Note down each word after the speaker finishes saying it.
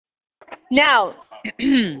Now,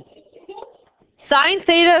 sine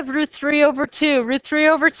theta of root 3 over 2. Root 3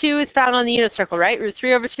 over 2 is found on the unit circle, right? Root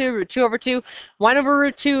 3 over 2, root 2 over 2. 1 over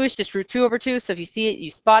root 2 is just root 2 over 2. So if you see it, you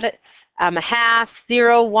spot it. A half,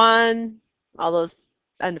 0, 1, all those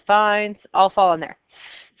undefined, all fall in there.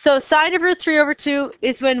 So sine of root 3 over 2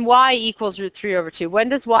 is when y equals root 3 over 2. When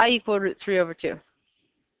does y equal root 3 over 2?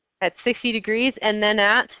 At 60 degrees, and then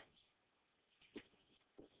at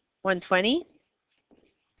 120,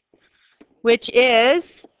 which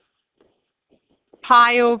is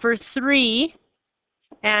pi over 3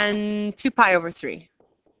 and 2 pi over 3,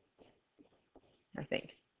 I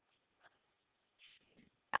think.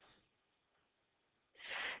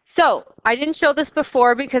 So I didn't show this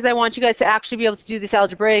before because I want you guys to actually be able to do this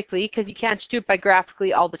algebraically, because you can't do it by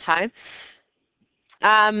graphically all the time.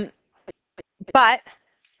 But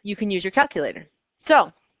you can use your calculator.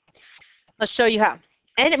 So let's show you how.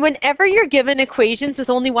 And whenever you're given equations with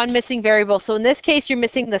only one missing variable, so in this case, you're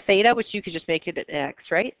missing the theta, which you could just make it an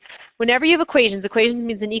x, right? Whenever you have equations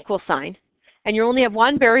means an equal sign, and you only have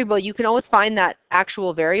one variable, you can always find that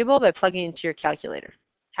actual variable by plugging into your calculator.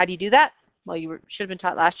 How do you do that? Well, you should have been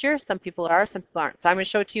taught last year. Some people are, some people aren't. So I'm going to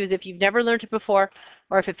show it to you as if you've never learned it before,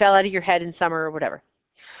 or if it fell out of your head in summer or whatever.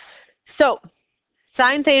 So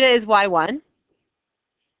sine theta is y1, and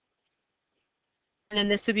then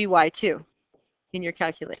this would be y2 in your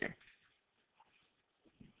calculator.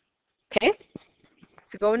 Okay,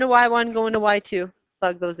 so go into y1, go into y2,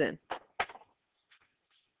 plug those in.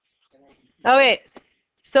 Okay,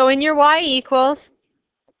 so in your y equals,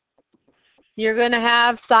 you're going to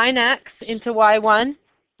have sine x into y1.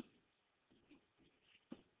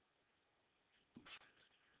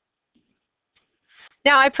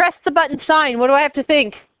 Now I pressed the button sine. What do I have to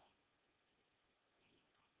think?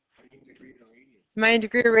 Am I in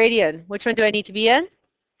degree or radian? Which one do I need to be in?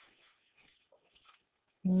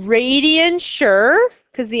 Radian, sure,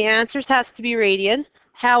 because the answers has to be radian.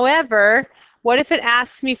 However, what if it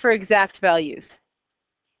asks me for exact values?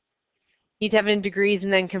 You need to have it in degrees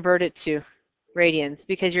and then convert it to radians,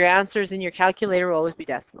 because your answers in your calculator will always be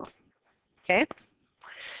decimals. Okay?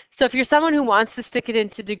 So if you're someone who wants to stick it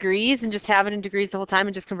into degrees and just have it in degrees the whole time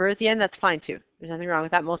and just convert it at the end, that's fine too. There's nothing wrong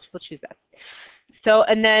with that. Most people choose that. So,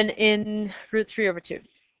 and then in root 3 over 2.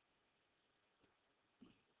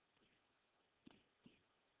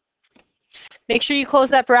 Make sure you close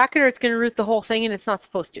that bracket or it's going to root the whole thing and it's not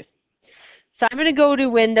supposed to. So I'm going to go to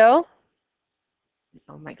window.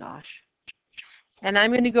 Oh my gosh. And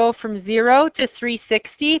I'm going to go from 0 to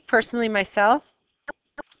 360, personally myself.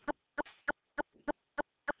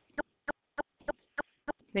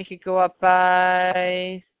 Make it go up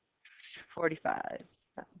by 45.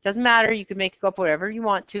 Doesn't matter. You can make it go up whatever you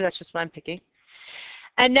want to. That's just what I'm picking.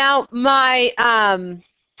 And now my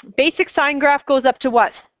basic sine graph goes up to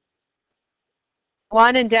what?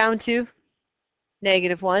 1 and down to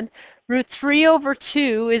 -1. Root 3 over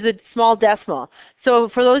 2 is a small decimal. So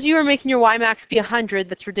for those of you who are making your y max be 100,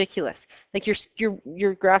 that's ridiculous. Like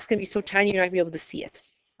your graph's going to be so tiny you're not going to be able to see it.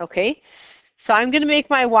 Okay? So I'm going to make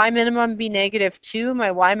my y minimum be -2,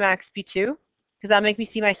 my y max be 2, because that'll make me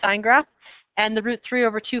see my sine graph. And the root 3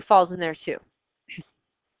 over 2 falls in there too.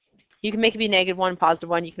 You can make it be -1,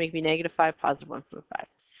 +1. You can make it be -5, +1, +5.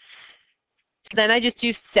 So then I just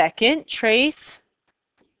do second trace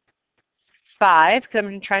 5, because I'm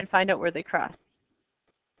going to try and find out where they cross.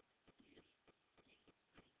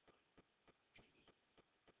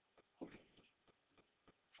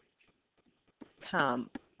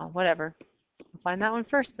 Whatever. I'll find that one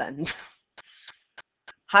first then.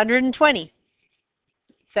 120.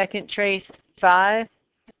 Second trace 5.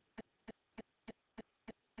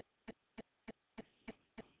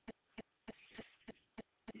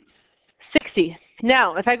 $60.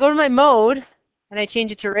 Now, if I go to my mode and I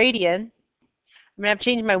change it to radian, I'm going to have to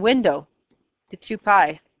change my window to 2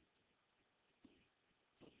 pi.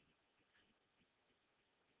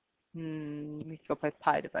 Let me go by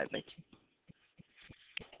pi divided by 2.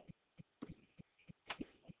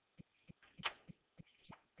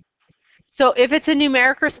 So if it's a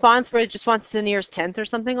numeric response where it just wants the nearest tenth or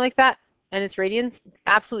something like that, and it's radians,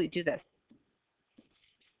 absolutely do this.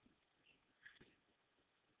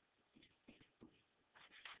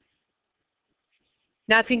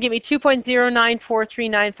 Now it's going to give me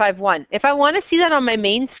 2.0943951. If I want to see that on my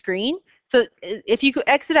main screen, so if you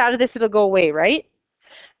exit out of this, it'll go away, right?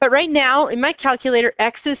 But right now, in my calculator,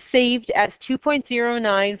 x is saved as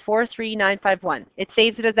 2.0943951. It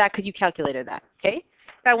saves it as that because you calculated that, okay?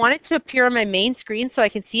 If I want it to appear on my main screen so I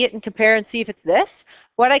can see it and compare and see if it's this,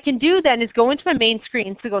 what I can do then is go into my main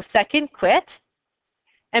screen, so go second, quit,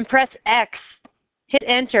 and press X, hit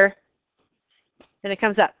enter, and it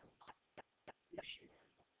comes up.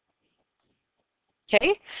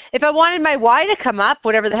 Okay, if I wanted my y to come up,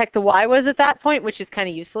 whatever the heck the y was at that point, which is kind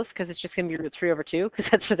of useless because it's just going to be root 3 over 2 because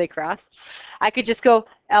that's where they cross, I could just go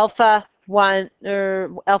alpha 1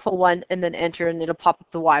 or alpha 1 and then enter and it'll pop up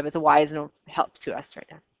the y, but the y is no help to us right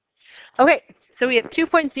now. Okay, so we have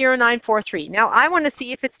 2.0943. Now I want to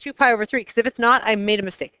see if it's 2 pi over 3 because if it's not, I made a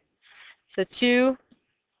mistake. So 2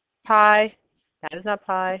 pi, that is not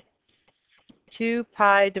pi, 2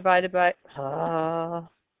 pi divided by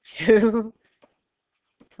 2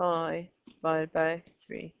 pi divided by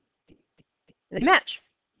 3. And they match.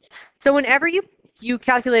 So whenever you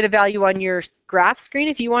calculate a value on your graph screen,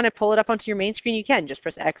 if you want to pull it up onto your main screen, you can. Just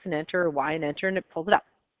press X and enter or Y and enter and it pulls it up.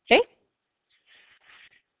 Okay?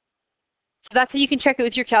 So that's how you can check it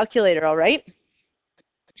with your calculator, all right?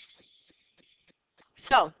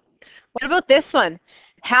 So what about this one?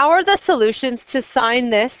 How are the solutions to sine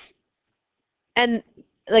this and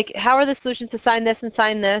like how are the solutions to sine this and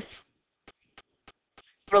sine this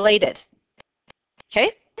related?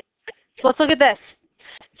 Okay? So let's look at this.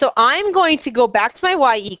 So I'm going to go back to my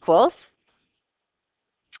y equals,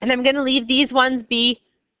 and I'm going to leave these ones be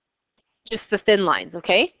just the thin lines,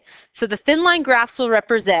 okay? So the thin line graphs will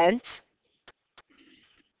represent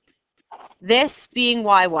this being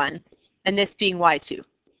y1 and this being y2,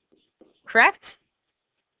 correct?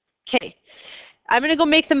 Okay, I'm going to go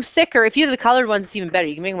make them thicker. If you have the colored ones, it's even better.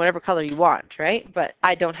 You can make them whatever color you want, right? But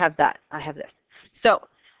I don't have that. I have this. So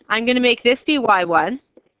I'm going to make this be y1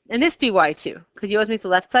 and this be y2, because you always make the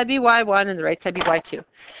left side be y1 and the right side be y2.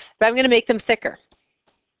 But I'm going to make them thicker.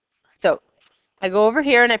 So I go over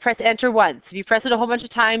here and I press enter once. If you press it a whole bunch of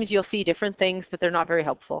times, you'll see different things, but they're not very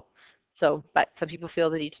helpful. So, but some people feel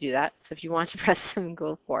the need to do that. So if you want to press them,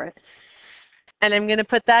 go for it. And I'm going to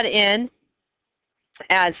put that in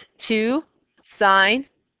as 2 sine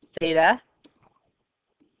theta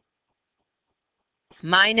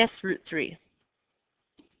minus root 3.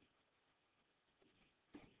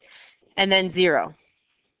 And then 0. I'm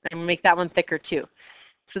going to make that one thicker too,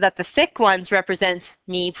 so that the thick ones represent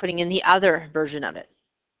me putting in the other version of it.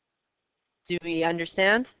 Do we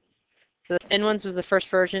understand? So the thin ones was the first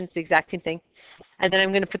version. It's the exact same thing. And then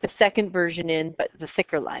I'm going to put the second version in, but the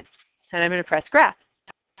thicker lines. And I'm going to press graph.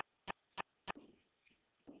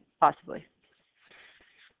 Possibly.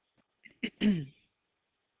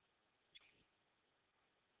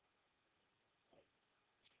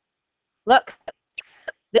 Look,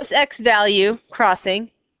 this x value crossing,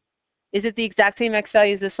 is it the exact same x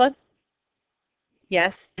value as this one?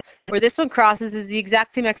 Yes. Where this one crosses is the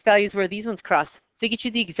exact same x values where these ones cross. They get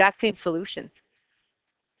you the exact same solutions.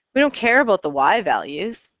 We don't care about the y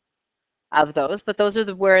values of those, but those are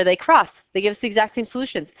where they cross. They give us the exact same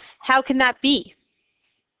solutions. How can that be?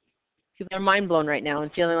 People are mind blown right now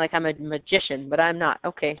and feeling like I'm a magician, but I'm not.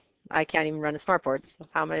 Okay, I can't even run a smartboard, so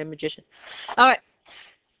how am I a magician? All right.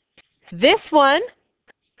 This one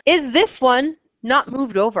is this one not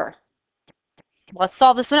moved over. Let's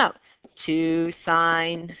solve this one out. 2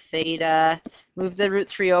 sine theta, move the root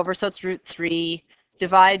 3 over, so it's root 3,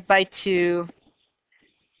 divide by 2,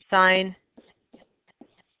 sine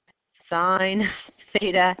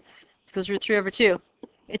theta equals root 3 over 2.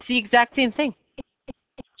 It's the exact same thing.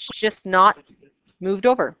 It's just not moved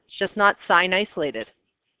over. It's just not sine isolated.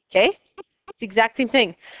 Okay? It's the exact same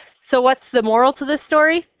thing. So what's the moral to this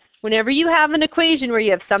story? Whenever you have an equation where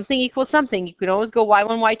you have something equals something, you can always go y1,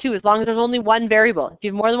 y2 as long as there's only one variable. If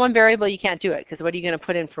you have more than one variable, you can't do it because what are you going to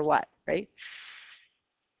put in for what, right?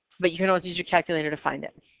 But you can always use your calculator to find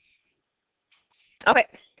it. Okay,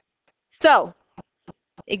 so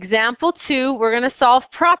example 2, we're going to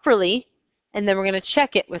solve properly, and then we're going to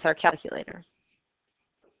check it with our calculator.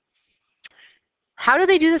 How do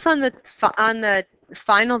they do this on the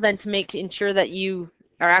final then to ensure that you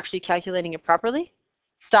are actually calculating it properly?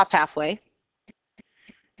 Stop halfway.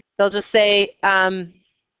 They'll just say,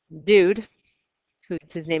 dude,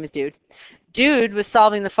 his name is Dude. Dude was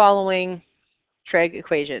solving the following trig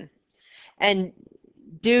equation. And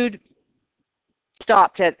Dude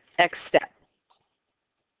stopped at X step.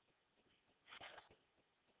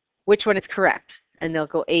 Which one is correct? And they'll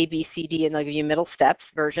go A, B, C, D, and they'll give you middle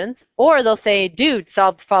steps versions. Or they'll say, Dude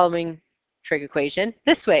solved the following trig equation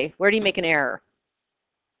this way. Where do you make an error?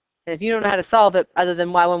 And if you don't know how to solve it other than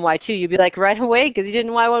y1, y2, you'd be like, right away, because you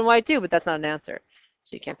didn't y1, y2, but that's not an answer.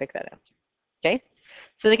 So you can't pick that answer. Okay?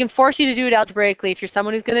 So they can force you to do it algebraically. If you're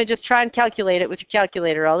someone who's going to just try and calculate it with your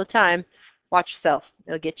calculator all the time, watch yourself.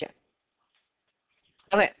 It'll get you.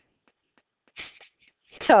 Okay.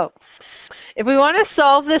 So if we want to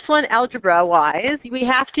solve this one algebra-wise, we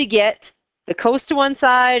have to get the cos to one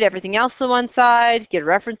side, everything else to one side, get a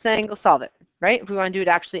reference angle, solve it, right? If we want to do it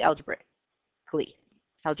actually algebraically.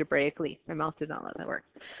 algebraically. My mouth did not let that work.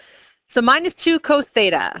 So minus 2 cos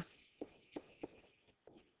theta.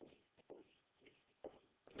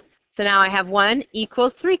 So now I have 1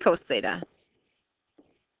 equals 3 cos theta.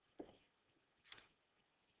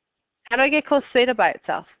 How do I get cos theta by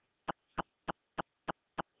itself?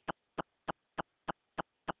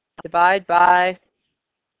 Divide by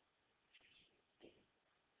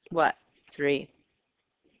what? 3.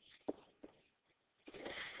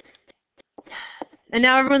 And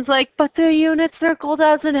now everyone's like, but the unit circle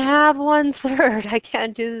doesn't have 1/3. I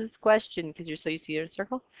can't do this question because you're so used to unit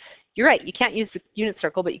circle. You're right, you can't use the unit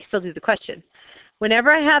circle, but you can still do the question.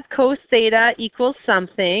 Whenever I have cos theta equals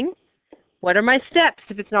something, what are my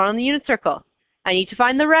steps if it's not on the unit circle? I need to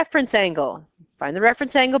find the reference angle. Find the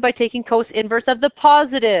reference angle by taking cos inverse of the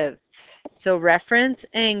positive. So reference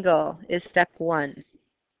angle is step 1.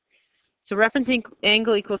 So reference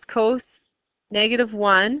angle equals cos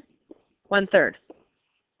 -1, 1/3.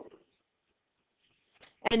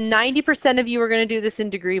 And 90% of you are going to do this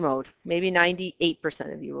in degree mode. Maybe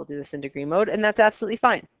 98% of you will do this in degree mode, and that's absolutely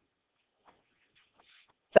fine.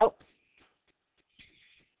 So,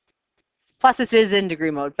 plus this is in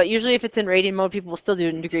degree mode, but usually if it's in radian mode, people will still do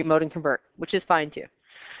it in degree mode and convert, which is fine too.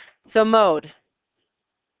 So mode,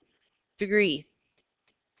 degree,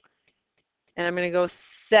 and I'm going to go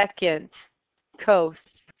second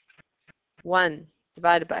cos 1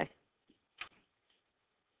 divided by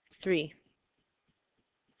 3.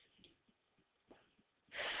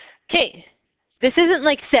 Okay, this isn't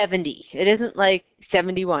like 70. It isn't like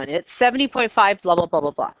 71. It's 70.5, blah, blah, blah,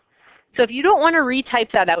 blah, blah. So if you don't want to retype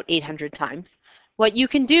that out 800 times, what you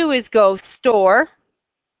can do is go store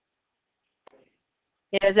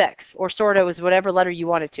it as x, or store it as whatever letter you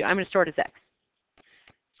want it to. I'm going to store it as x.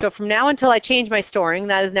 So from now until I change my storing,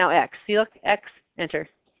 that is now x. See, look, x, enter.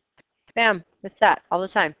 Bam, it's that all the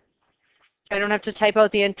time. So I don't have to type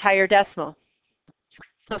out the entire decimal.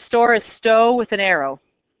 So store is stow with an arrow.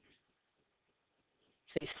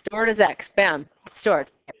 So you store it as x. Bam, it's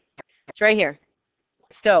stored. It's right here.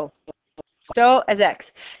 Stow. Stow as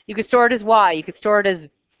x. You could store it as y. You could store it as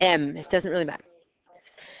m. It doesn't really matter.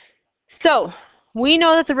 So we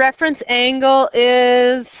know that the reference angle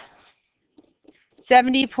is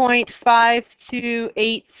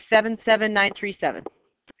 70.52877,937.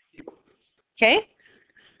 Okay?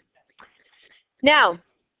 Now,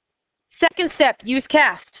 second step, use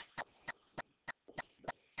cast.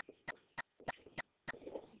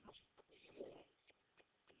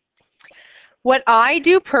 What I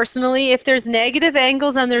do personally, if there's negative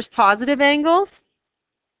angles and there's positive angles,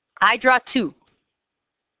 I draw 2.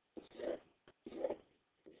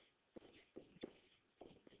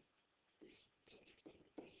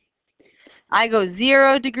 I go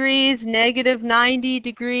 0 degrees, -90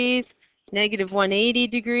 degrees, -180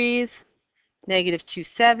 degrees,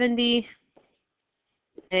 -270,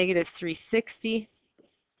 -360.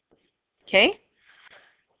 Okay?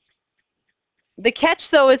 The catch,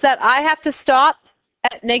 though, is that I have to stop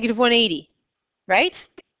at -180, right?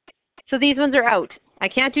 So these ones are out. I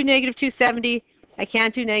can't do -270. I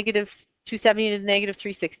can't do -270 to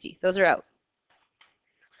 -360. Those are out.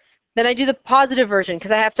 Then I do the positive version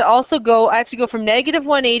because I have to also go, I have to go from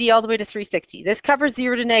 -180 all the way to 360. This covers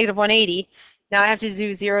 0 to -180. Now I have to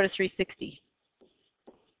do 0 to 360.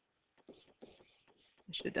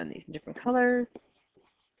 I should have done these in different colors.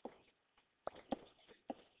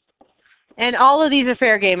 And all of these are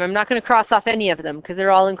fair game. I'm not going to cross off any of them because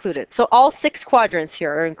they're all included. So all 6 quadrants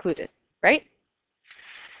here are included, right?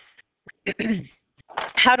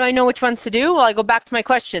 How do I know which ones to do? Well, I go back to my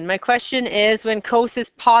question. My question is when cos is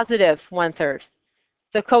positive 1/3.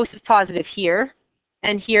 So cos is positive here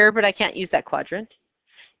and here, but I can't use that quadrant.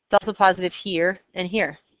 It's also positive here and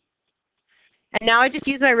here. And now I just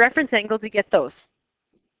use my reference angle to get those.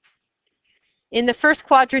 In the first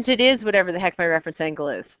quadrant, it is whatever the heck my reference angle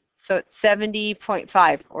is. So it's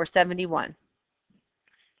 70.5 or 71.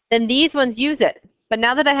 Then these ones use it. But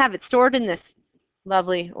now that I have it stored in this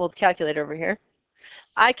lovely old calculator over here,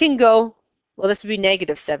 I can go, well, this would be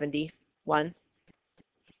 -71.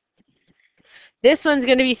 This one's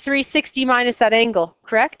going to be 360 minus that angle,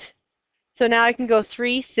 correct? So now I can go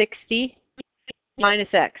 360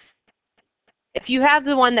 minus x. If you have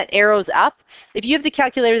the one that arrows up, if you have the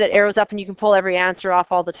calculator that arrows up and you can pull every answer off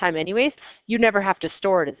all the time anyways, you never have to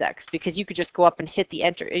store it as x because you could just go up and hit the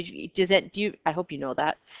enter. I hope you know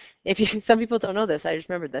that. Some people don't know this. I just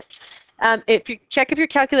remembered this. If you check if your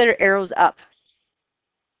calculator arrows up.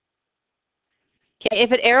 Okay,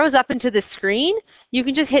 if it arrows up into the screen, you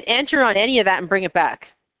can just hit enter on any of that and bring it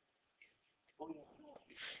back.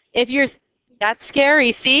 If you're That's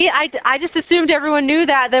scary. See, I just assumed everyone knew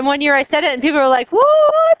that. Then one year I said it and people were like,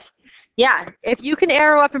 what? Yeah, if you can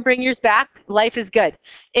arrow up and bring yours back, life is good.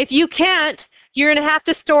 If you can't, you're going to have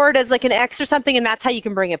to store it as like an X or something, and that's how you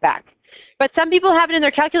can bring it back. But some people have it in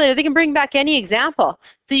their calculator. They can bring back any example.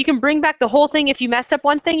 So you can bring back the whole thing. If you messed up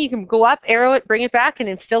one thing, you can go up, arrow it, bring it back, and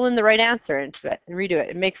then fill in the right answer into it and redo it.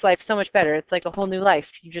 It makes life so much better. It's like a whole new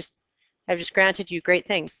life. I've just granted you great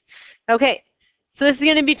things. Okay, so this is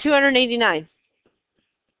going to be 289.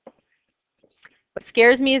 What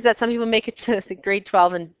scares me is that some people make it to the grade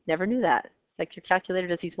 12 and never knew that. It's like your calculator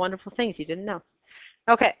does these wonderful things you didn't know.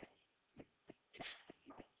 Okay.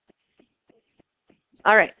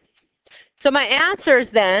 All right. So my answers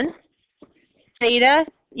then, theta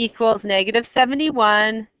equals negative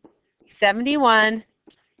 71, 71,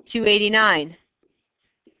 289.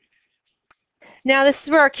 Now this is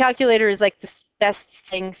where our calculator is like the best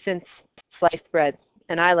thing since sliced bread.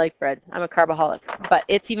 And I like bread. I'm a carboholic, but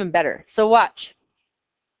it's even better. So watch.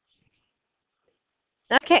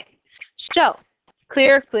 Okay, so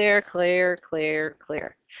clear, clear, clear, clear,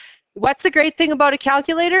 clear. What's the great thing about a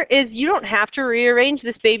calculator is you don't have to rearrange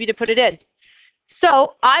this baby to put it in.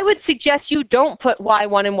 So I would suggest you don't put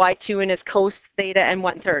y1 and y2 in as cos, theta, and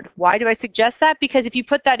 1/3. Why do I suggest that? Because if you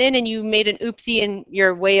put that in and you made an oopsie in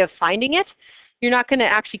your way of finding it, you're not going to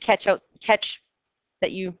actually catch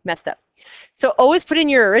that you messed up. So always put in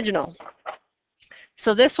your original.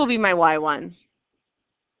 So this will be my y1.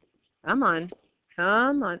 Come on.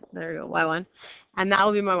 Come on. There we go, y1. And that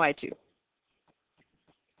will be my y2.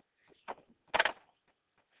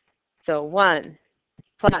 So 1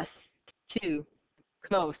 plus 2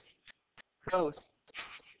 cos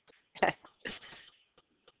x.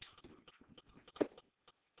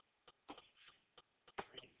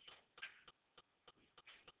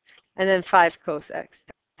 And then 5 cos x.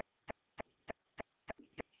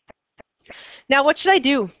 Now what should I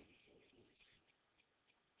do?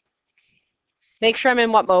 Make sure I'm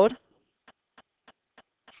in what mode?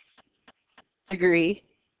 Degree.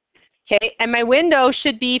 Okay, and my window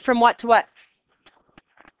should be from what to what?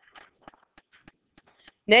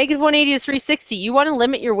 Negative 180 to 360. You want to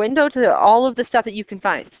limit your window to all of the stuff that you can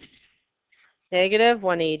find. Negative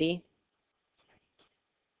 180,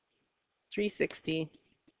 360,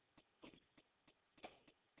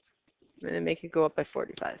 and then make it go up by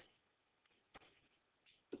 45.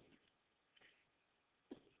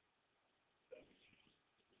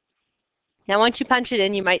 Now once you punch it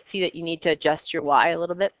in, you might see that you need to adjust your y a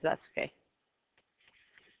little bit, but that's okay.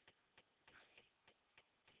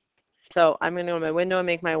 So I'm going to go to my window and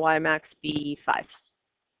make my y max be 5.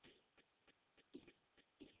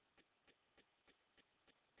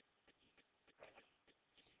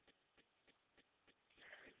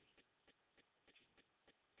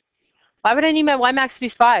 Why would I need my y max to be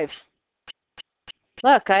 5?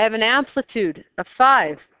 Look, I have an amplitude of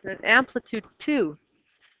 5, an amplitude 2.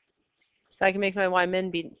 So I can make my y min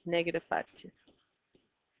be negative 5 too.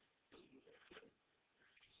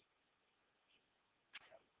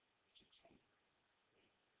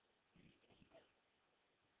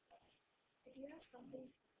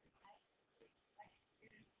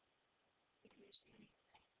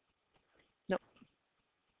 No.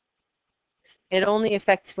 It only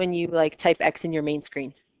affects when you like type x in your main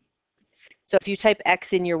screen. So if you type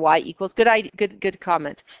x in your y equals, good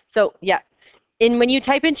comment. So yeah, when you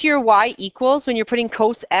type into your y equals, when you're putting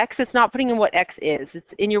cos x, it's not putting in what x is.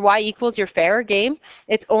 It's in your y equals, your fair game.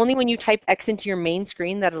 It's only when you type x into your main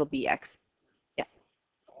screen that it'll be x. Yeah,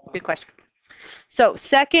 good question. So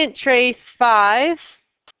second trace 5.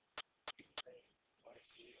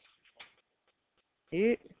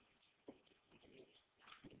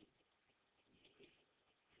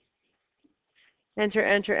 Enter,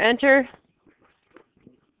 enter, enter.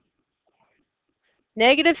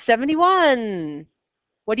 Negative 71.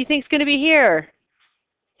 What do you think is going to be here?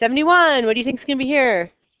 71. What do you think is going to be here?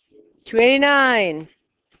 289.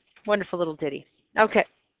 Wonderful little ditty. Okay.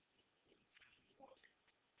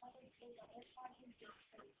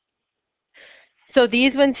 So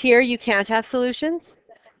these ones here, you can't have solutions.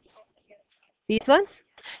 These ones,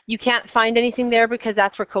 you can't find anything there because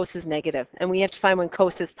that's where cos is negative. And we have to find when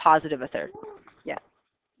cos is positive 1/3. Yeah.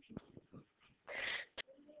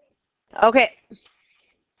 Okay.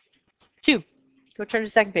 2. Go turn to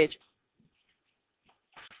the second page.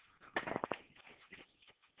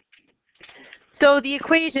 So the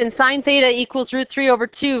equation sine theta equals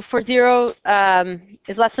 √3/2 for 0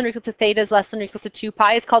 is less than or equal to theta is less than or equal to 2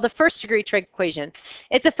 pi. It's called the first degree trig equation.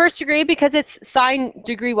 It's a first degree because it's sine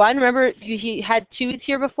degree 1. Remember, you had 2's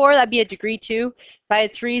here before. That'd be a degree 2. If I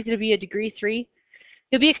had 3's, it'd be a degree 3.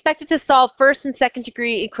 You'll be expected to solve first and second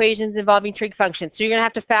degree equations involving trig functions. So you're going to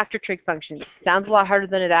have to factor trig functions. It sounds a lot harder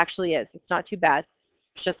than it actually is. It's not too bad.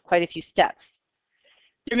 It's just quite a few steps.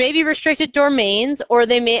 There may be restricted domains, or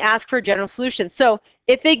they may ask for a general solution. So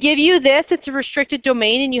if they give you this, it's a restricted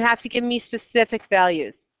domain, and you have to give me specific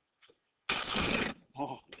values.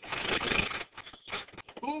 Oh.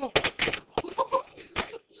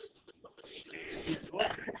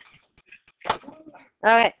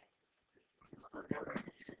 Okay.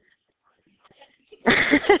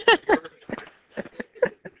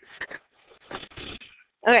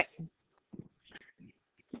 Okay.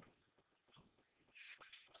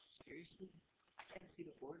 Seriously? I can't see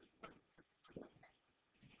the board.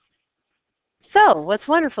 So what's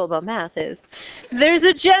wonderful about math is there's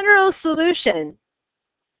a general solution.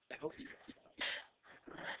 I hope you.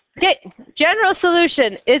 Okay, general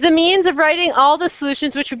solution is a means of writing all the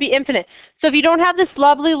solutions, which would be infinite. So if you don't have this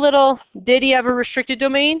lovely little ditty of a restricted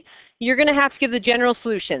domain, you're going to have to give the general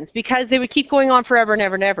solutions because they would keep going on forever and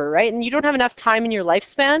ever and ever, right? And you don't have enough time in your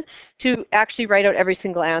lifespan to actually write out every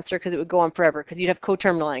single answer because it would go on forever because you'd have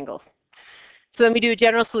coterminal angles. So then we do a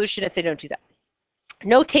general solution if they don't do that.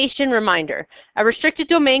 Notation reminder. A restricted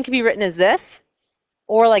domain can be written as this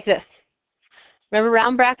or like this. Remember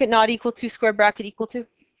round bracket not equal to, square bracket equal to?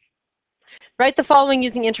 Write the following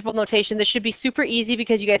using interval notation. This should be super easy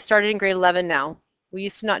because you guys started in grade 11 now. We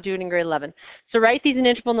used to not do it in grade 11. So write these in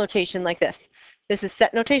interval notation like this. This is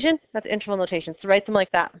set notation. That's interval notation. So write them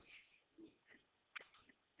like that.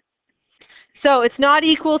 So it's not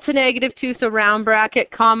equal to -2, so round bracket,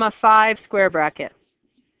 comma 5, square bracket.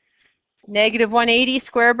 -180,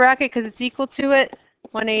 square bracket, because it's equal to it.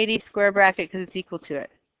 180, square bracket, because it's equal to it.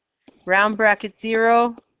 Round bracket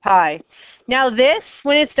 0, pi. Now this,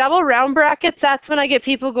 when it's double round brackets, that's when I get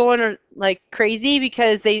people going like crazy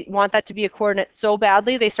because they want that to be a coordinate so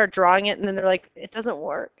badly. They start drawing it and then they're like, it doesn't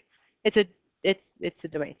work. It's a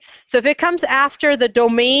domain. So if it comes after the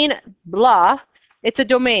domain blah, it's a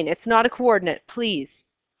domain. It's not a coordinate. Please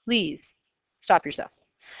stop yourself.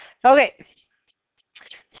 Okay.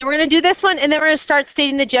 So we're going to do this one and then we're going to start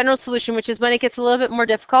stating the general solution, which is when it gets a little bit more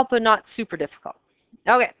difficult, but not super difficult.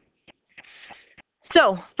 Okay.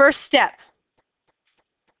 So first step,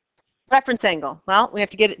 reference angle. Well, we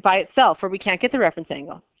have to get it by itself or we can't get the reference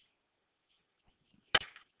angle.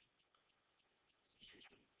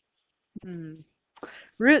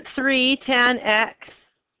 Root 3 tan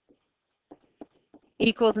x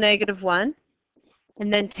equals -1.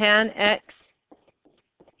 And then tan x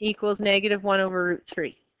equals -1 over root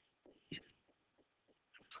 3.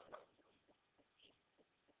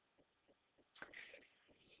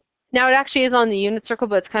 Now it actually is on the unit circle,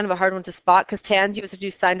 but it's kind of a hard one to spot because tans you have to do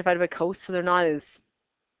sine divided by cos, so they're not as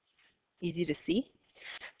easy to see.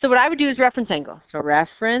 So what I would do is reference angle. So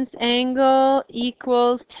reference angle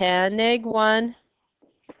equals tan -1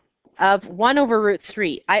 of 1 over root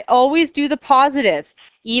 3. I always do the positive,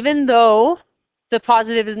 even though the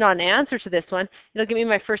positive is not an answer to this one. It'll give me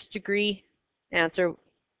my first degree answer,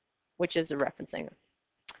 which is a reference angle.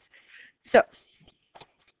 So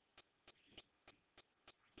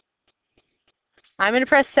I'm going to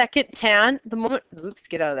press second tan. The moment, oops,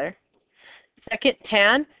 get out of there. Second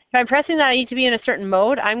tan. If I'm pressing that, I need to be in a certain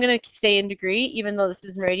mode. I'm going to stay in degree, even though this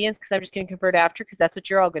is meridians, because I'm just going to convert after, because that's what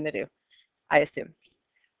you're all going to do, I assume.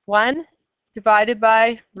 1 divided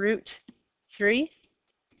by root 3.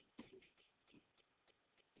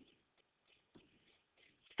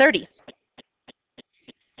 30.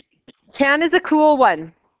 Tan is a cool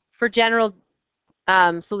one for general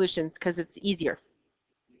solutions, because it's easier.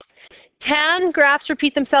 Tan graphs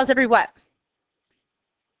repeat themselves every what?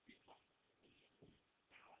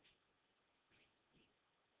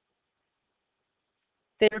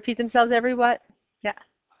 They repeat themselves every what? Yeah.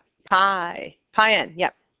 Pi. Pi n,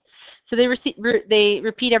 yep. So they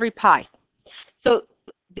repeat every pi. So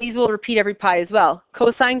these will repeat every pi as well.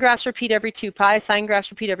 Cosine graphs repeat every 2 pi. Sine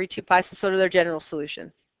graphs repeat every 2 pi. So do their general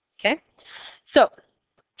solutions. Okay? So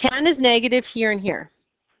tan is negative here and here.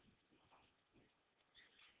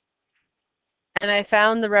 And I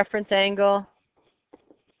found the reference angle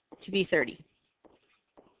to be 30.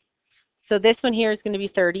 So this one here is going to be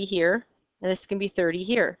 30 here. And this can be 30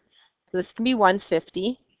 here. So this can be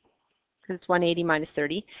 150 because it's 180 minus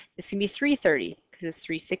 30. This can be 330 because it's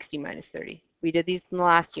 360 minus 30. We did these in the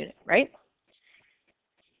last unit, right?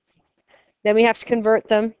 Then we have to convert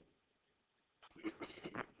them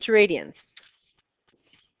to radians.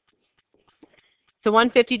 So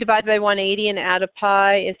 150 divided by 180 and add a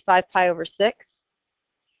pi is 5 pi over 6.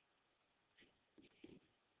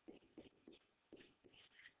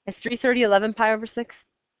 Is 330 11 pi over 6?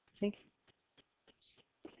 I think.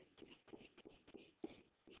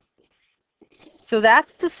 So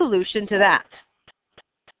that's the solution to that.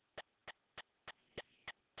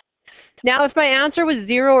 Now, if my answer was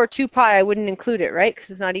 0 or 2 pi, I wouldn't include it, right? Because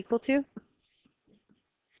it's not equal to.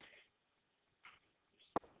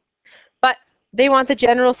 But they want the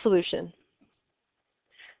general solution.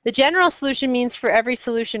 The general solution means for every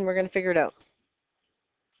solution, we're going to figure it out.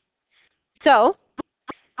 So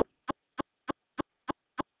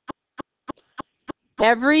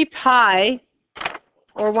every pi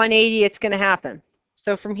or 180, it's going to happen.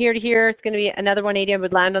 So from here to here, it's going to be another 180 and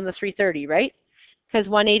would land on the 330, right? Because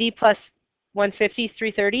 180 plus 150 is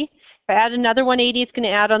 330. If I add another 180, it's going to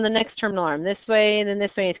add on the next terminal arm this way and then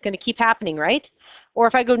this way. It's going to keep happening, right? Or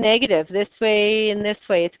if I go negative this way and this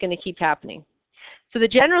way, it's going to keep happening. So the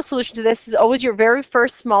general solution to this is always your very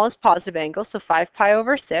first smallest positive angle, so 5 pi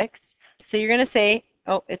over 6. So you're going to say,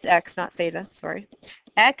 oh, it's x, not theta, sorry.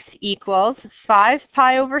 X equals 5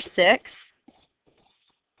 pi over 6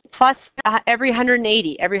 plus every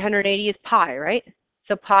 180. Every 180 is pi, right?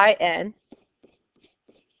 So pi n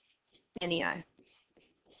NEI.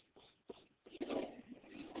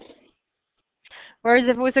 Whereas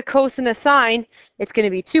if it was a cos and a sine, it's going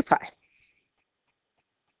to be 2 pi.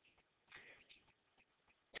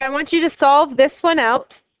 So I want you to solve this one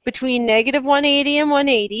out between negative 180 and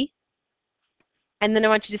 180. And then I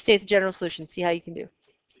want you to state the general solution, see how you can do.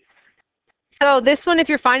 So this one, if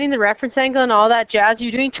you're finding the reference angle and all that jazz,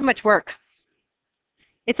 you're doing too much work.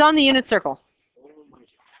 It's on the unit circle.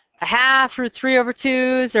 A half, root 3 over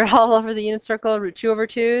 2s, or all over the unit circle, root 2 over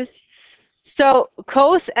 2s. So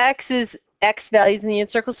cos x is x values in the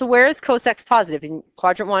unit circle. So where is cos x positive? In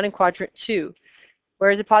quadrant 1 and quadrant 2.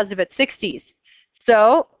 Where is it positive? At 60s.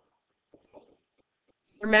 So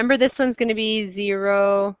remember, this one's going to be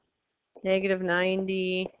 0, negative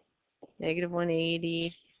 90, negative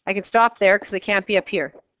 180. I can stop there because it can't be up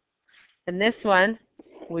here. And this one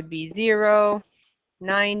would be 0,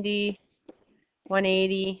 90,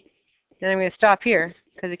 180. Then I'm going to stop here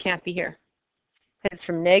because it can't be here. It's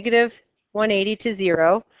from negative 180 to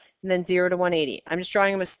 0, and then 0 to 180. I'm just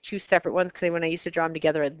drawing them as two separate ones because when I used to draw them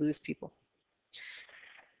together, I'd lose people.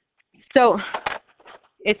 So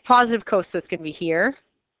it's positive cos, so it's going to be here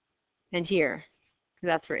and here.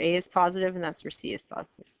 That's where A is positive, and that's where C is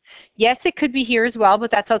positive. Yes, it could be here as well,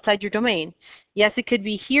 but that's outside your domain. Yes, it could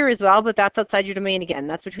be here as well, but that's outside your domain again.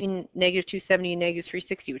 That's between negative 270 and negative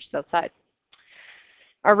 360, which is outside.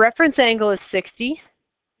 Our reference angle is 60.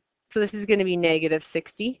 So this is going to be negative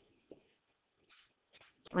 60.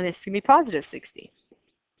 And this is going to be positive 60.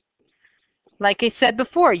 Like I said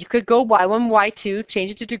before, you could go y1, y2,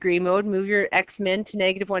 change it to degree mode, move your x min to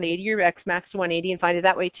negative 180, your x max to 180, and find it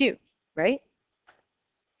that way too, right?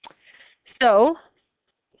 So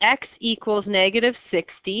x equals negative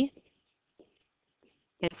 60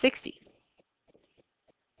 and 60.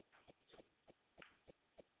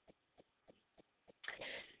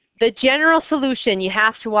 The general solution, you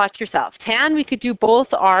have to watch yourself. Tan, we could do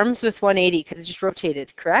both arms with 180 because it just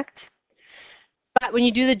rotated, correct? But when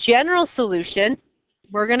you do the general solution,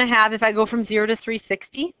 we're going to have, if I go from 0 to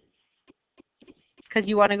 360, because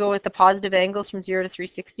you want to go with the positive angles from 0 to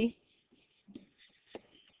 360.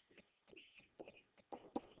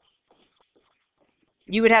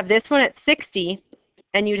 You would have this one at 60,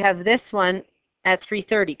 and you'd have this one at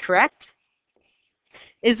 330, correct?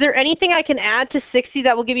 Is there anything I can add to 60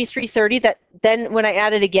 that will give me 330 that then when I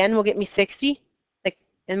add it again will get me 60? Like,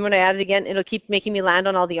 and when I add it again, it'll keep making me land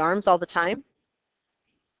on all the arms all the time?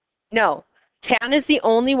 No. Tan is the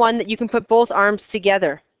only one that you can put both arms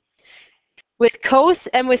together. With cos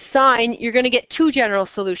and with sine, you're going to get two general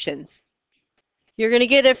solutions. You're going to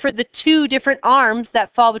get it for the two different arms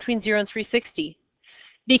that fall between 0 and 360.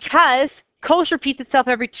 Because cos repeats itself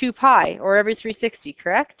every 2 pi, or every 360,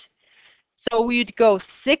 correct? So we'd go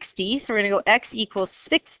 60, so we're going to go x equals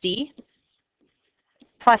 60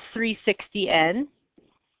 plus 360n.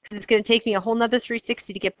 Because it's going to take me a whole nother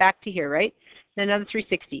 360 to get back to here, right? And another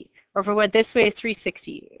 360. Or if I went this way,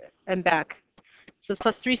 360 and back. So it's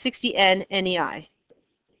plus 360n NEI.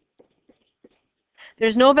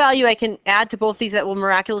 There's no value I can add to both these that will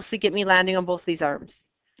miraculously get me landing on both these arms.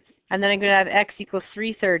 And then I'm going to have x equals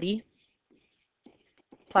 330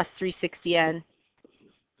 plus 360n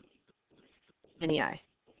NEI.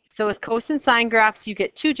 So with cos and sine graphs, you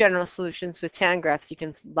get two general solutions. With tan graphs, you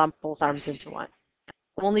can lump both arms into one.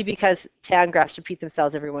 Only because tan graphs repeat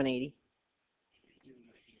themselves every 180.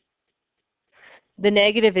 The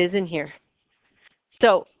negative is in here.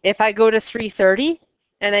 So if I go to 330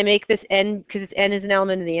 and I make this n, because n is an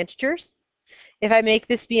element of the integers, if I make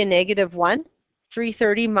this be a negative 1,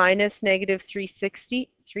 330 minus negative 360,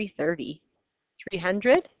 330,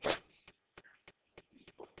 300.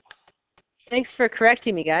 Thanks for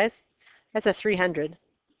correcting me, guys. That's a 300.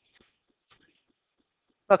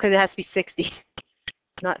 Well, because it has to be 60,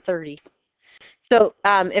 not 30. So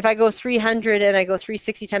if I go 300 and I go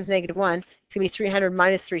 360 times negative 1, it's going to be 300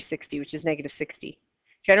 minus 360, which is negative 60.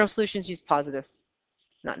 General solutions use positive,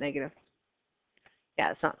 not negative.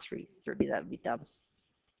 Yeah, it's not 330. That would be dumb.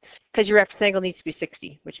 Because your reference angle needs to be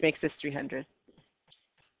 60, which makes this 300.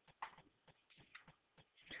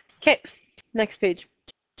 Okay, next page.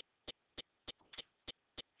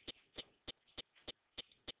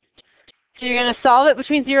 So you're going to solve it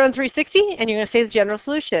between 0 and 360, and you're going to say the general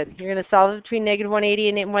solution. You're going to solve it between negative 180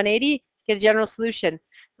 and 180, get a general solution.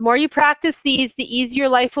 The more you practice these, the easier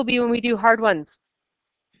life will be when we do hard ones,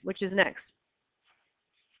 which is next.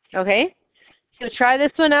 Okay? So try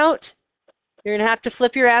this one out. You're going to have to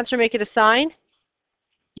flip your answer, make it a sign.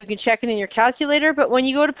 You can check it in your calculator, but when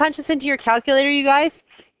you go to punch this into your calculator, you guys,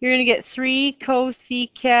 you're going to get 3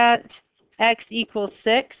 cosecant x equals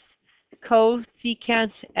 6,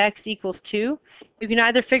 cosecant x equals 2. You can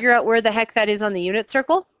either figure out where the heck that is on the unit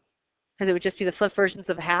circle, because it would just be the flip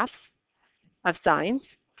versions of halves of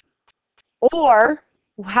signs. Or,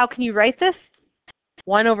 how can you write this?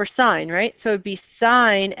 1 over sine, right? So it would be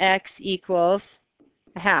sine x equals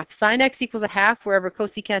a half. Sine x equals a half wherever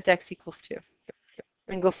cosecant x equals 2.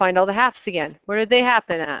 And go find all the halves again. Where did they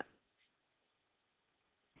happen at?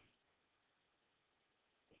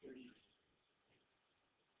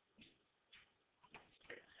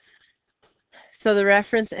 So the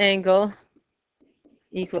reference angle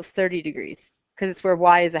equals 30 degrees because it's where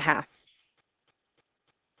y is a half.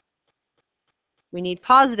 We need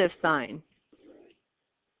positive sine.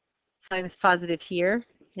 Sine is positive here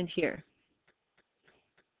and here.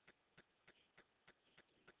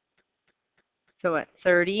 So what?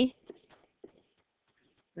 30.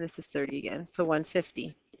 This is 30 again. So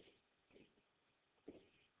 150.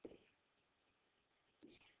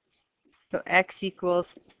 So x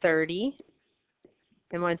equals 30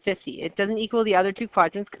 and 150. It doesn't equal the other two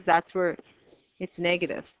quadrants because that's where it's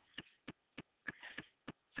negative.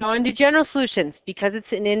 So I want to do general solutions. Because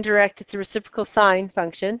it's an indirect, it's a reciprocal sine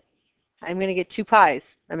function. I'm going to get 2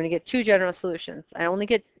 pi's. I'm going to get 2 general solutions. I only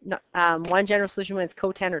get 1 general solution when it's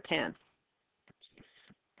cotan or tan.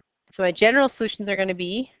 So my general solutions are going to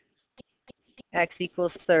be x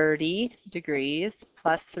equals 30 degrees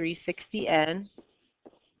plus 360n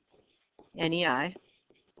NEI,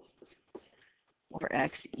 or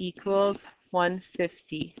x equals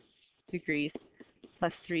 150 degrees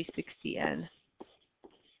plus 360n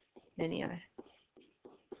NEI.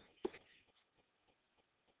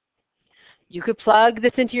 You could plug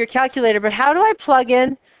this into your calculator, but how do I plug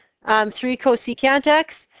in 3 cosecant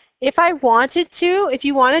x? If I wanted to, if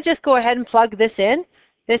you want to just go ahead and plug this in,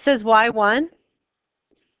 this is y1,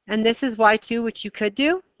 and this is y2, which you could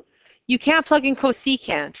do. You can't plug in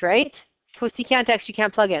cosecant, right? Cosecant x you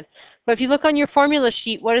can't plug in. But if you look on your formula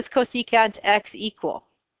sheet, what does cosecant x equal?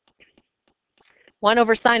 1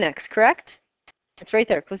 over sine x, correct? It's right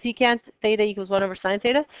there. Cosecant theta equals 1 over sine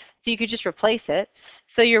theta. So you could just replace it.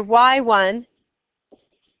 So your y1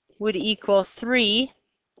 would equal 3.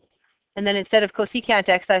 And then instead of cosecant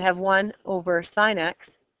x, I'd have 1 over sine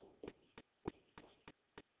x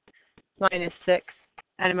minus 6.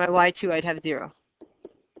 And in my y2, I'd have 0.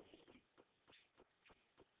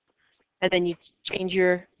 And then you change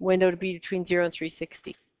your window to be between 0 and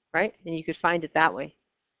 360, right? And you could find it that way.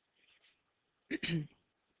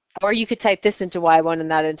 Or you could type this into y1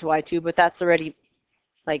 and that into y2, but that's already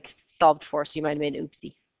like solved for, so you might have made an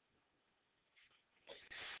oopsie.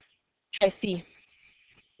 Try C.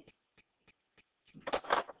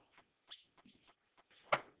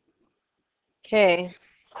 Okay.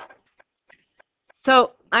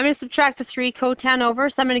 So I'm going to subtract the 3 cotan over,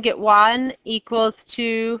 so I'm going to get 1 equals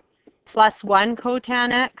 2 plus 1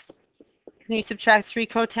 cotan x. When you subtract 3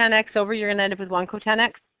 cotan x over, you're going to end up with 1 cotan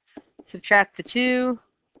x. Subtract the 2.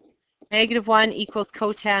 Negative 1 equals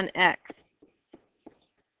cotan x,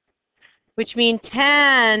 which means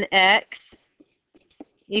tan x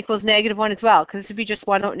equals negative 1 as well, because this would be just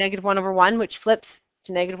negative 1 over 1, which flips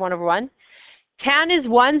to negative 1 over 1. Tan is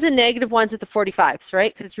 1s and negative 1s at the 45s,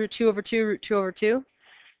 right? Because it's root 2 over 2, root 2 over 2.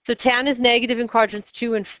 So tan is negative in quadrants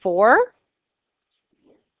 2 and 4.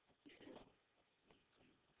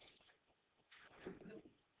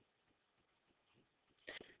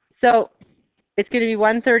 So it's going to be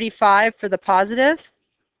 135 for the positive,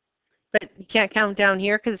 but you can't count down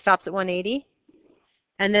here because it stops at 180.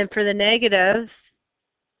 And then for the negatives,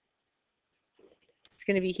 it's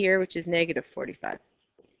going to be here, which is negative 45.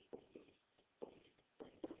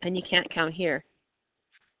 And you can't count here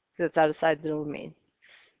because it's outside the domain.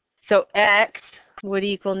 So x would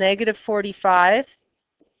equal negative 45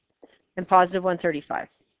 and positive 135.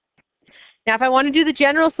 Now, if I want to do the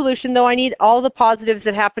general solution, though, I need all the positives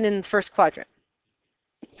that happen in the first quadrant.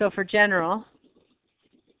 So for general,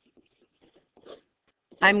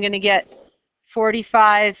 I'm going to get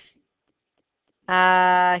 45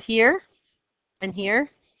 here and here.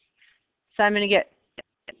 So I'm going to get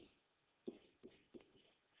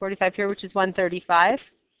 45 here, which is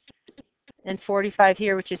 135, and 45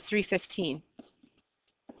 here, which is 315.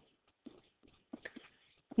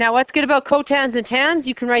 Now, what's good about cotans and tans?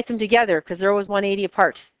 You can write them together because they're always 180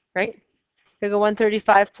 apart, right? If I go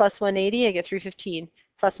 135 plus 180, I get 315.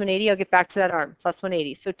 Plus 180, I'll get back to that arm, plus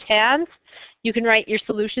 180. So tans, you can write your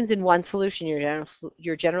solutions in one solution,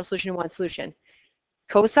 your general solution in one solution.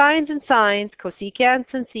 Cosines and sines,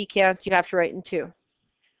 cosecants and secants, you have to write in two.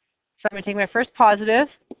 So I'm going to take my first positive,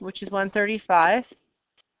 which is 135,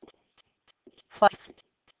 plus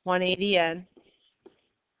 180n,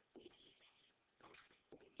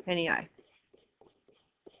 NEI.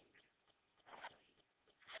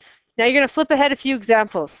 Now you're going to flip ahead a few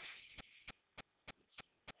examples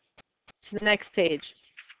to the next page.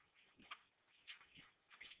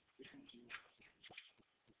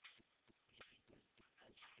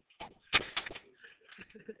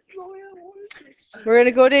 We're going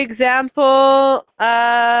to go to example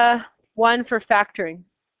 1 for factoring.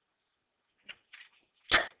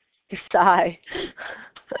 Sigh.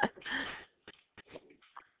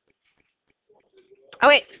 Oh,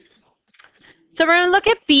 wait. So we're going to look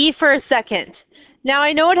at B for a second. Now,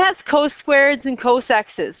 I know it has cos squareds and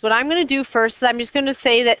cosx's. What I'm going to do first is I'm just going to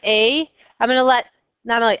say that I'm going to let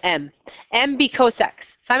M be cos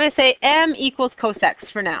x. So I'm going to say M equals cos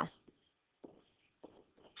x for now.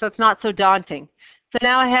 So it's not so daunting. So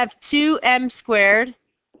now I have 2m squared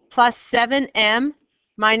plus 7m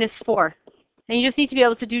minus 4. And you just need to be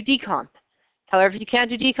able to do decomp. However, if you can't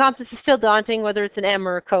do decomp, this is still daunting. Whether it's an m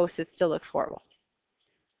or a cos, it still looks horrible.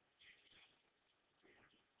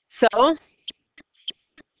 So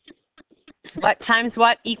what times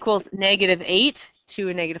what equals negative 8, 2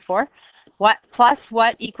 and negative 4. What plus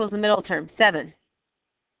what equals the middle term, 7.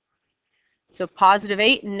 So positive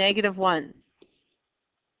 8 and negative 1.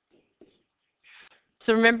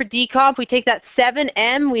 So remember decomp, we take that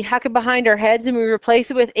 7m, we huck it behind our heads, and we replace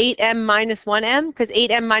it with 8m minus 1m, because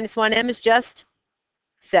 8m minus 1m is just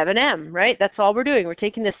 7m, right? That's all we're doing. We're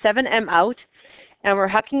taking the 7m out, and we're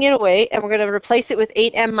hucking it away, and we're going to replace it with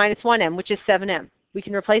 8m minus 1m, which is 7m. We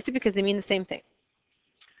can replace it because they mean the same thing.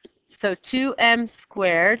 So 2m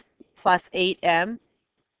squared plus 8m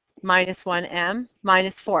minus 1m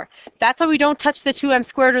minus 4. That's why we don't touch the 2m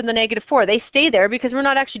squared or the negative 4. They stay there because we're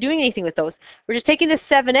not actually doing anything with those. We're just taking this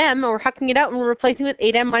 7m and we're hucking it out and we're replacing it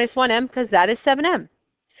with 8m minus 1m because that is 7m.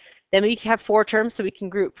 Then we have 4 terms so we can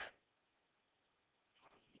group.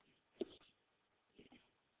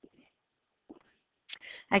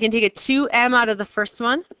 I can take a 2m out of the first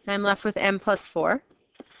one. I'm left with m plus 4.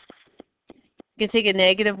 I can take a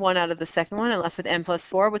negative 1 out of the second one. I'm left with m plus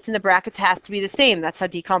 4. What's in the brackets has to be the same. That's how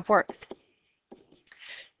decomp works.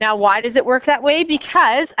 Now, why does it work that way?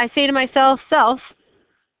 Because I say to myself,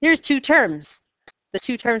 here's 2 terms. The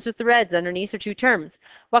 2 terms with the reds underneath are 2 terms.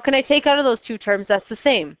 What can I take out of those 2 terms that's the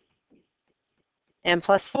same? M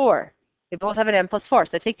plus 4. They both have an m plus 4.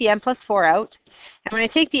 So I take the m plus 4 out. And when I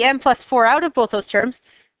take the m plus 4 out of both those terms,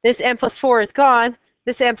 this m plus 4 is gone.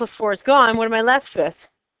 This m plus 4 is gone. What am I left with?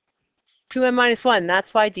 2m minus 1.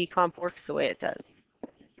 That's why decomp works the way it does.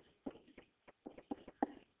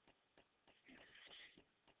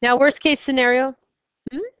 Now, worst case scenario.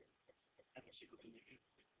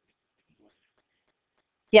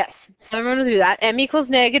 Yes, so I'm going to do that. M equals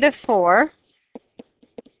negative 4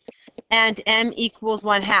 and m equals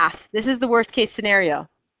 1/2. This is the worst case scenario.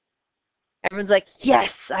 Everyone's like,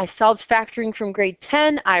 yes, I solved factoring from grade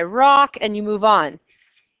 10. I rock, and you move on.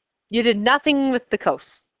 You did nothing with the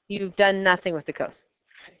cos. You've done nothing with the cos.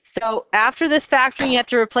 So after this factoring, you have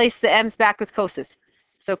to replace the m's back with coses.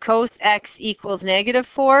 So cos x equals negative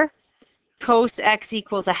 4. Cos x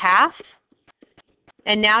equals 1/2.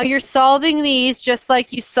 And now you're solving these just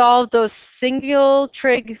like you solved those single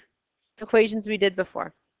trig equations we did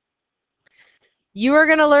before. You are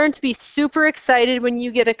going to learn to be super excited when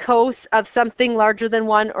you get a cos of something larger than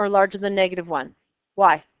 1 or larger than negative 1.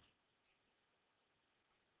 Why?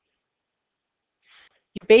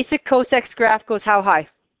 Your basic cos x graph goes how high?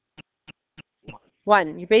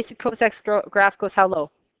 1. Your basic cos x graph goes how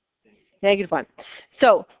low? Negative 1.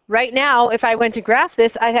 So right now, if I went to graph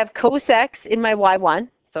this, I'd have cos x in my y1.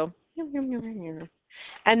 So,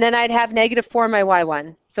 and then I'd have negative 4 in my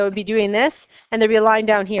y1. So it would be doing this, and there'd be a line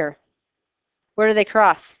down here. Where do they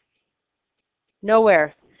cross?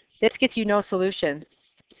 Nowhere. This gets you no solution.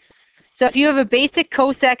 So if you have a basic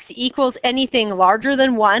cos x equals anything larger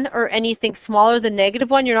than 1 or anything smaller than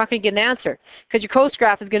 -1, you're not going to get an answer because your cos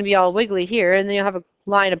graph is going to be all wiggly here, and then you'll have a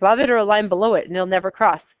line above it or a line below it, and they'll never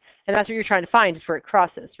cross. And that's what you're trying to find, is where it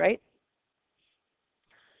crosses, right?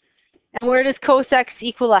 And where does cos x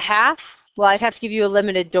equal a half? Well, I'd have to give you a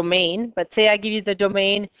limited domain, but say I give you the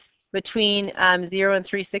domain between 0 and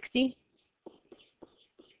 360.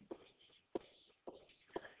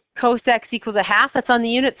 Cos x equals a half, that's on the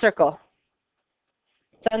unit circle.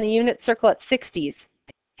 It's on the unit circle at 60s.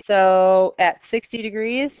 So at 60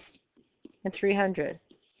 degrees and 300.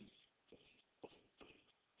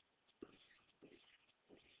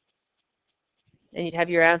 And you'd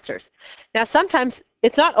have your answers. Now, sometimes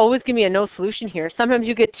it's not always going to be a no solution here. Sometimes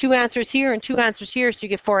you get 2 answers here and 2 answers here, so you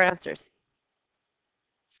get 4 answers.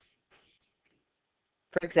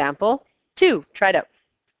 For example, 2. Try it out.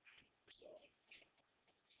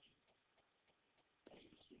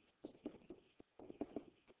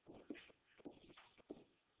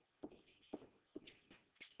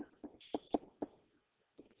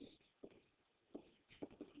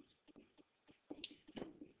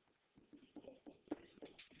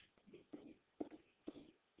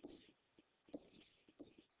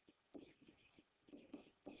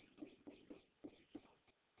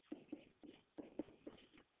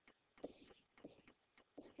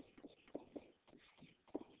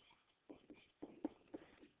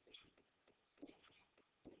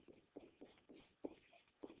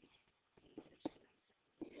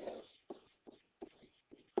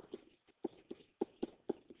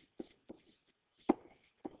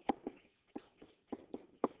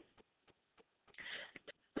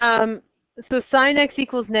 So sine x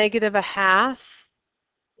equals negative a half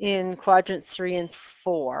in quadrants 3 and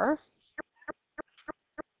 4.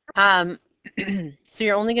 So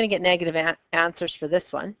you're only going to get negative answers for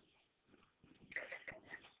this one.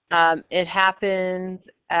 It happens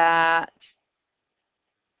at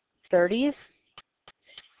 30s.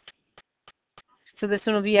 So this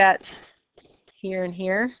one will be at here and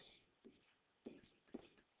here.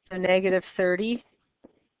 So negative 30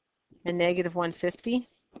 and negative 150,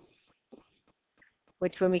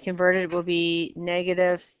 which when we convert it will be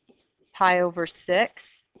negative pi over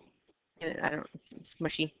 6. And I don't, it's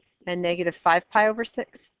smushy. And negative 5 pi over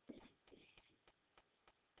 6.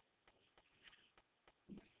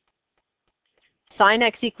 Sine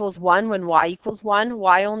x equals 1 when y equals 1.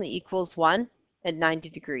 Y only equals 1 at 90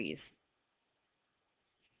 degrees.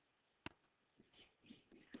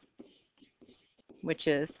 Which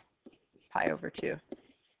is pi over 2.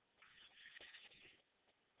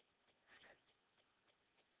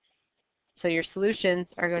 So your solutions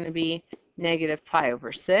are going to be negative pi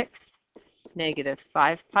over 6, negative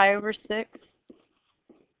 5 pi over 6,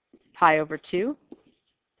 pi over 2.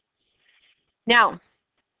 Now,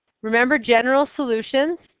 remember general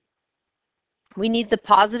solutions? We need the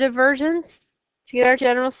positive versions to get our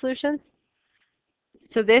general solutions.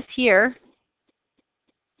 So this here,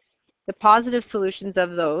 the positive solutions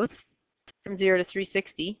of those from 0 to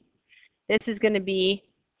 360, this is going to be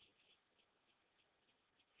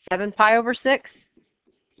 7 pi over 6,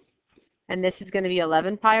 and this is going to be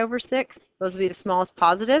 11 pi over 6. Those will be the smallest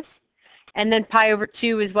positives. And then pi over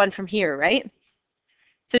 2 is one from here, right?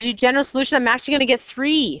 So to do general solution, I'm actually going to get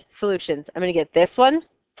 3 solutions. I'm going to get this one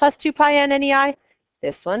plus 2 pi n NEI,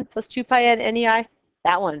 this one plus 2 pi n NEI,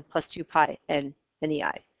 that one plus 2 pi n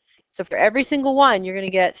NEI. So for every single one, you're going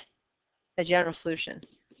to get a general solution.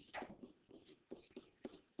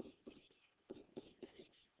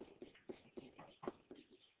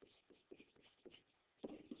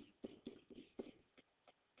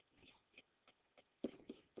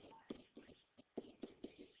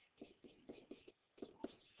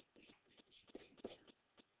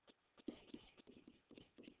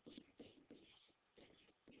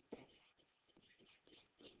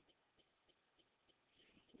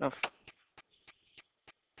 Oh.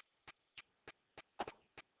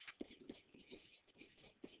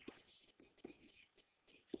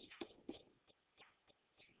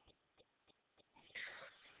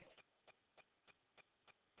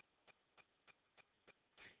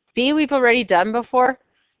 B we've already done before.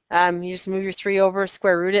 You just move your 3 over,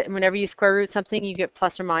 square root it, and whenever you square root something, you get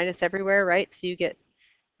plus or minus everywhere, right? So you get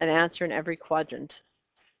an answer in every quadrant.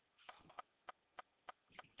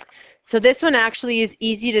 So this one actually is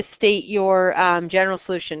easy to state your general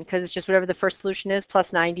solution because it's just whatever the first solution is,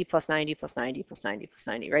 plus 90, plus 90, plus 90, plus 90, plus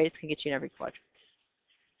 90, right? It's going to get you in every quadrant.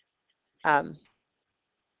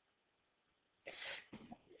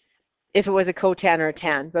 If it was a cotan or a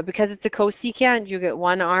tan. But because it's a cosecant, you get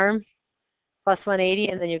one arm plus 180,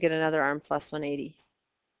 and then you get another arm plus 180.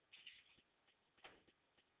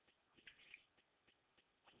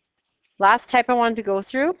 Last type I wanted to go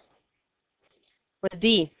through was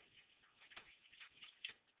D.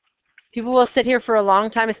 People will sit here for a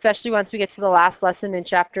long time, especially once we get to the last lesson in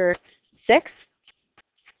chapter 6.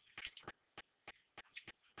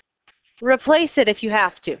 Replace it if you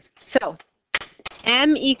have to. So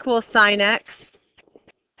m equals sine x,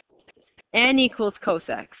 n equals cos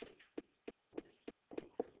x.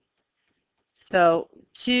 So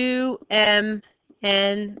 2m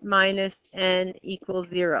n minus n equals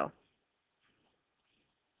 0.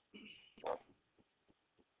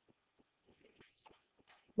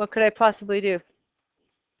 What could I possibly do?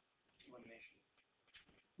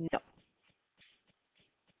 No.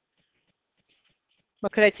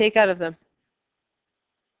 What could I take out of them?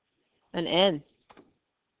 An n.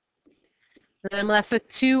 And I'm left with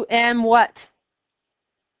 2m what?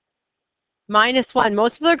 Minus 1.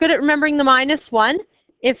 Most people are good at remembering the minus 1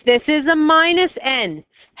 if this is a minus n.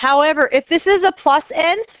 However, if this is a plus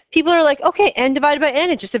n, people are like, okay, n divided by n,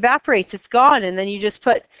 it just evaporates, it's gone, and then you just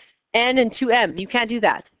put n and 2m. You can't do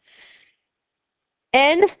that.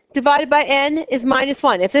 N divided by n is minus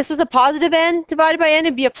 1. If this was a positive n divided by n,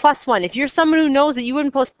 it'd be a plus 1. If you're someone who knows that you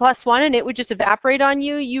wouldn't post plus 1 and it would just evaporate on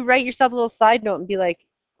you, you write yourself a little side note and be like,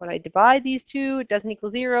 when I divide these two, it doesn't equal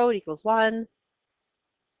 0, it equals 1.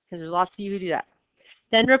 Because there's lots of you who do that.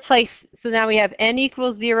 Then replace, so now we have n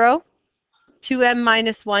equals 0, 2m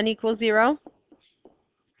minus 1 equals 0,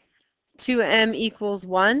 2m equals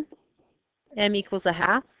 1, m equals a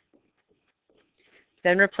half.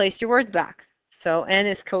 Then replace your words back. So n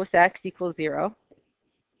is cos x equals 0,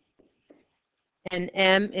 and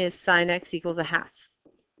m is sine x equals a half.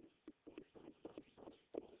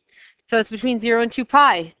 So it's between 0 and 2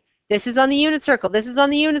 pi. This is on the unit circle. This is on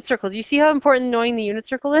the unit circle. Do you see how important knowing the unit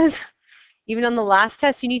circle is? Even on the last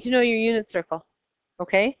test, you need to know your unit circle.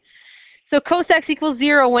 Okay? So cos x equals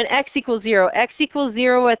 0 when x equals 0. X equals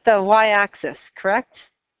 0 at the y-axis, correct?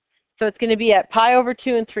 So it's going to be at pi over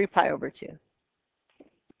 2 and 3 pi over 2.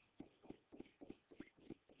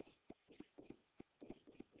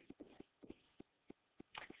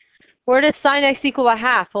 Where does sine x equal a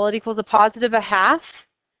half? Well, it equals a positive a half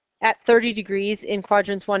at 30 degrees in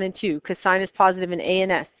quadrants 1 and 2, because sine is positive in A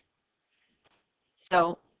and S.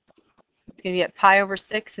 So it's going to be at pi over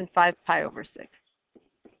 6 and 5 pi over 6.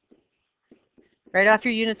 Right off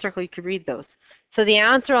your unit circle, you could read those. So the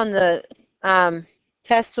answer on the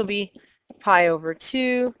test will be pi over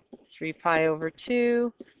 2, 3 pi over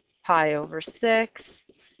 2, pi over 6,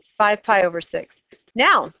 5 pi over 6.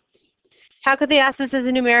 Now, how could they ask this as a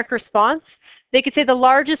numeric response? They could say the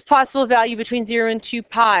largest possible value between 0 and 2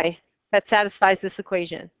 pi that satisfies this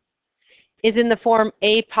equation is in the form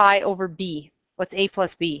a pi over b. What's a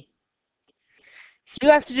plus b? So you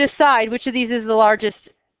have to decide which of these is the largest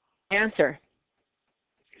answer.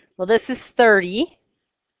 Well, this is 30.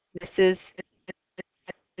 This is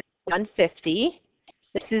 150.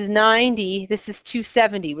 This is 90. This is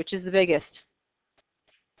 270, which is the biggest.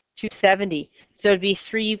 270. So it'd be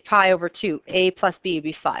 3 pi over 2. A plus b would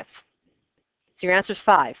be 5. So your answer is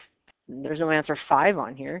 5. There's no answer 5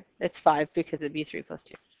 on here. It's 5 because it'd be 3 plus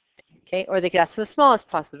 2. Okay, or they could ask for the smallest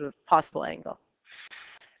possible angle.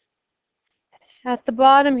 At the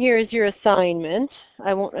bottom here is your assignment.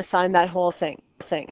 I won't assign that whole thing.